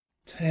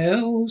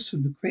Tales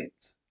from the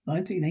Crypt,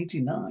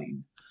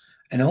 1989.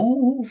 And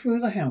all through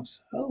the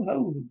house. Ho,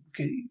 ho,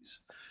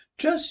 kiddies.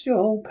 Just your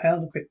old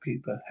pal, the Crypt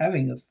Keeper,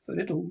 having a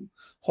little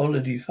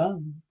holiday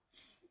fun.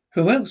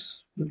 Who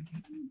else would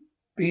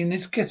be in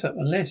this get-up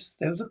unless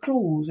there was a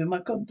clause in my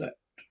contract?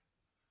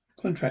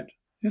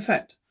 In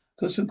fact,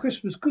 got some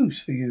Christmas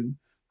goose for you.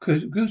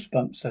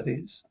 Goosebumps, that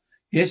is.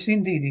 Yes,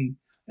 indeedy.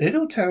 A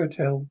little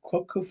telltale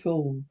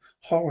crocodile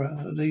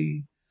horror,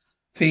 the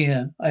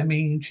fear, I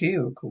mean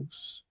cheer, of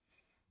course.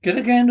 Get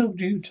a candle,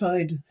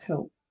 dew-tide,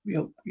 help,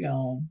 yolk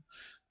yarn.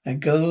 And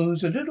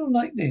goes a little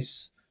like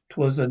this.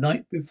 'Twas the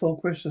night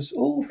before Christmas,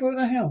 all through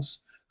the house.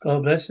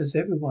 God bless us,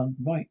 everyone.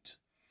 Right.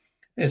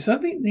 There's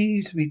something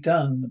needs to be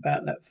done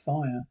about that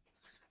fire.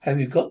 Have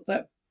you got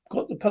the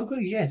poker?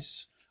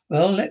 Yes.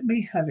 Well, let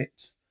me have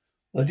it.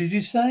 What did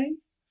you say?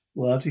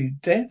 What, are you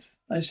deaf?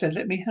 I said,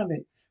 let me have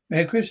it.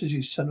 Merry Christmas,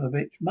 you son of a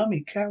bitch.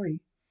 Mummy, Carrie.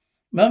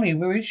 Mummy,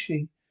 where is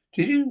she?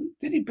 Did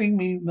he bring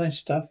me my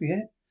stuff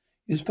yet?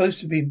 You're supposed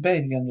to be in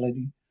bed, young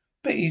lady.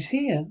 But he's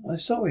here. I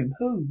saw him.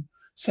 Who?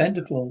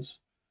 Santa Claus.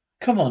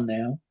 Come on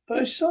now. But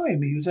I saw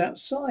him. He was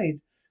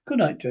outside. Good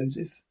night,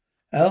 Joseph.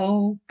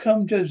 How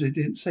come Joseph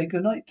didn't say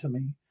good night to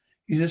me?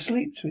 He's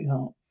asleep,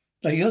 sweetheart.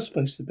 Like you're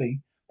supposed to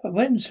be. But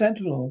when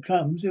Santa Claus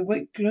comes, he'll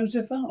wake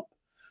Joseph up.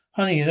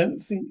 Honey, I don't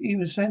think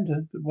even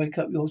Santa could wake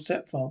up your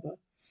stepfather.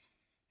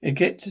 You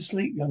get to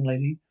sleep, young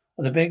lady,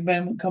 or the big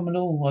man won't come at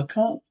all. I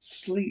can't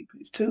sleep.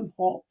 It's too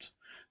hot.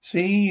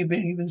 See, you've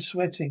been even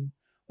sweating.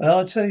 Well,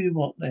 I'll tell you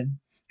what then.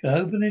 Can I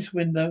open this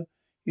window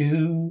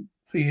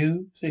for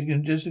you so you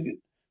can just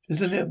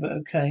a little bit,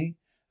 okay?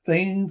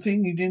 Thing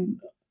you didn't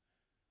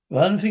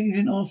One thing you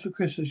didn't ask for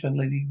Christmas, young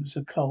lady, was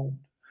the cold.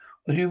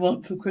 What do you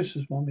want for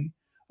Christmas, Mummy?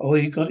 Oh,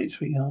 you got it,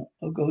 sweetheart.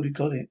 Oh God, you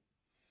got it.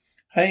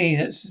 Hey,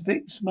 that's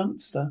Vic's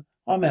monster.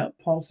 I'm out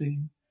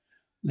partying.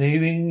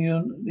 Leaving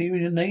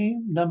your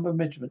name, number,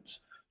 measurements.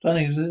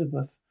 Darling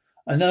Elizabeth,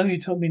 I know you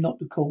told me not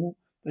to call,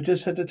 but I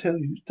just had to tell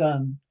you it's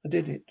done. I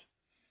did it.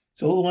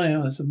 It's all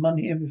ours, the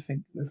money,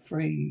 everything. We're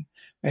free.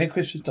 Merry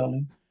Christmas,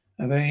 darling.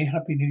 A very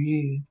happy New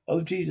Year.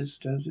 Oh, Jesus,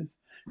 Joseph.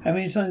 How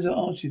many times I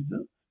asked you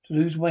to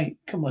lose weight?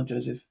 Come on,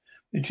 Joseph.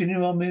 We're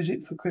tuning our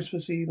music for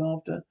Christmas Eve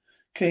after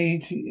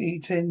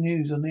KE10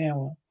 News on the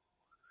hour.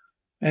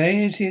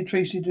 Hey, is here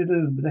Tracy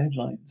Delune with the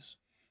headlines.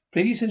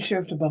 Police and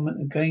Sheriff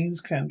Department in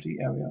Gaines County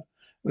area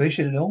were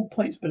issued an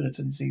all-points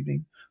bulletin this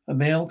evening. A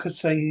male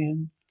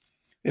custodian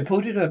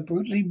reported to have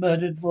brutally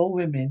murdered 4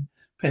 women,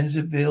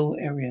 Pennsylville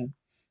area.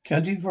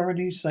 County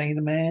authorities say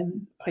the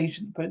man,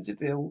 patient in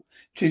Pennsylville,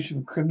 treated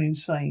for criminally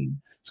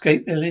insane,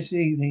 escaped earlier this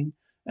evening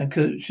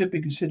and should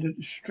be considered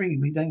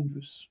extremely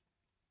dangerous.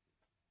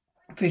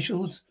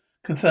 Officials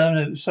confirmed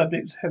that the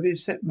subject's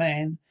heavy-set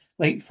man,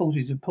 late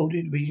 40s,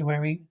 reported to be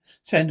wearing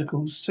Santa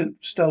Claus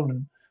suit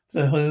stolen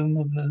from the home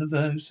of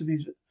those of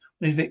his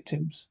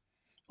victims.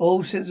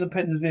 All citizens of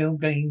Pennsylville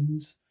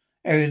Gaines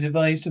area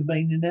advised to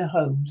remain in their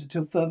homes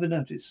until further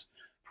notice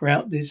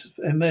throughout this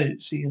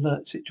emergency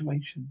alert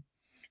situation.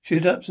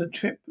 Shoot up's a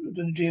trip to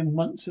the gym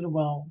once in a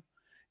while.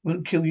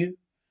 Wouldn't kill you.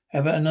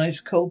 How about a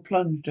nice cold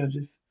plunge,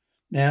 Joseph?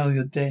 Now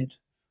you're dead.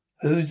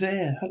 Who's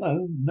there?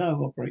 Hello?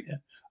 No, operator.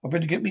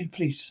 Operator, get me the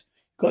police.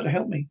 You've got to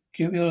help me.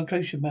 Give me your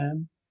location,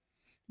 ma'am.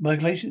 My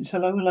location?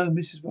 Hello,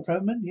 Mrs.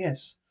 McCroman?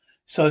 Yes.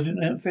 Sergeant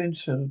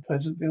Outfencer of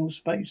Pleasantville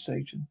Space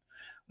Station.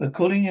 We're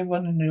calling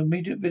everyone in the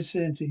immediate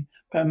vicinity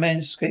about a man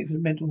escaped from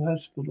the mental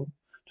hospital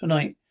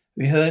tonight.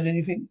 Have you heard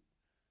anything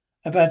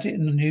about it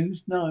in the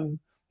news? No.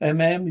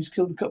 Ma'am, he's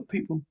killed a couple of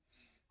people.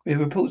 We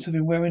have reports of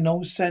him wearing an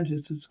old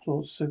Santa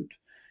Claus suit.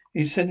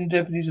 He's sending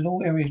deputies in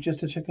all areas just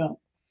to check up.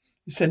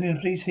 He's sending the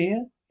police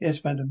here?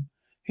 Yes, madam.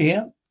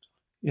 Here?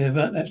 Yeah,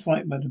 that's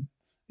right, madam.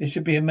 There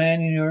should be a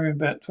man in your area in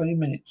about 20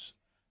 minutes.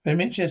 20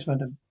 minutes? Yes,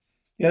 madam.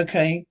 You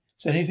okay?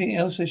 Is there anything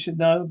else I should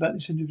know about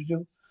this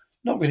individual?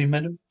 Not really,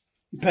 madam.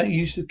 He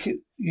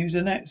apparently use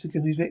an axe to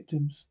kill his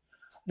victims.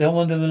 I don't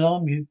want to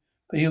alarm you,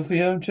 but for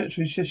your own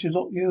treachery, just you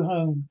lock you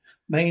home,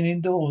 remain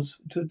indoors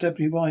until the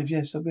deputy arrives.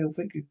 Yes, I will.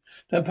 Thank you.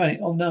 Don't panic.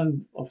 Oh no,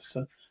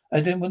 officer.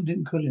 I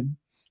didn't kill him.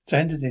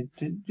 Santa did,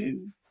 didn't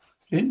you?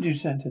 Didn't you,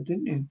 Santa?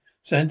 Didn't you?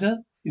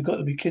 Santa? You got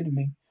to be kidding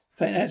me.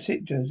 That's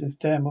it, Joseph.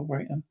 Damn,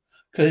 operator.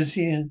 Killer's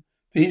here.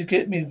 Please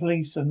get me the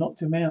police. I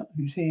knocked him out.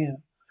 He's here.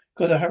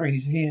 Gotta hurry.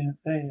 He's here.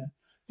 There.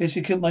 Yes,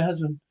 he killed my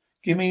husband.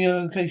 Give me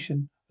your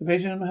location.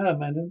 Location on her,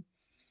 madam.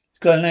 He's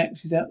got an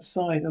axe. He's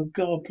outside. Oh,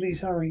 God,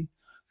 please hurry.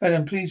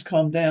 Madam, please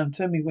calm down.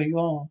 Tell me where you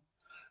are.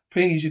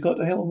 Please, you got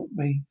to help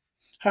me.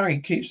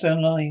 Hurry. Keep stay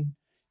online.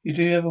 You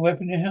do have a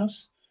weapon in your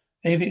house?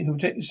 Anything you can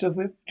protect yourself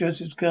with?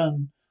 Joseph's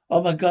gun.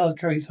 Oh, my God,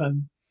 Carrie's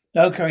home.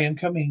 No, Carrie, I'm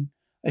coming.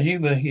 And you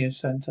were here,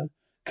 Santa.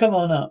 Come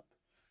on up.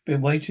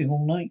 Been waiting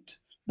all night.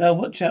 Now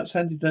watch out,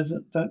 Santa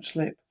don't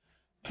slip.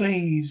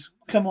 Please,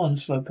 come on,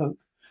 slowpoke.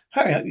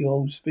 Hurry up,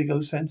 you big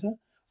old Santa.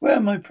 Where are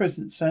my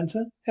presents,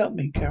 Santa? Help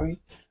me, Carrie.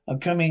 I'm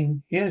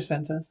coming. Here,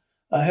 Santa.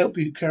 I'll help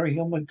you, Carrie.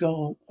 Oh my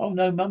God. Oh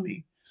no,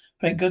 Mummy.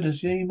 Thank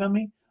goodness. Yeah,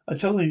 Mummy. I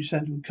told you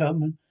Santa would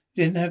come and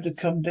didn't have to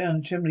come down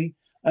the chimney.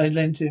 I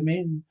lent him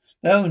in.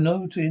 No,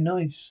 naughty,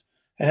 nice.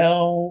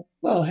 How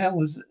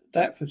was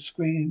that for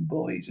screaming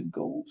boys and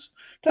girls.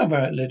 Don't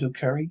worry, little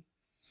Carrie.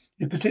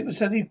 You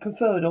particularly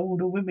preferred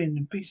older women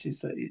in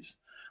pieces, that is.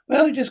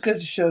 Well, it just goes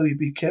to show you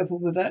be careful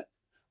with that.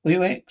 With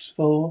your ex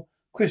for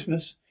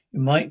Christmas, you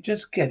might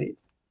just get it.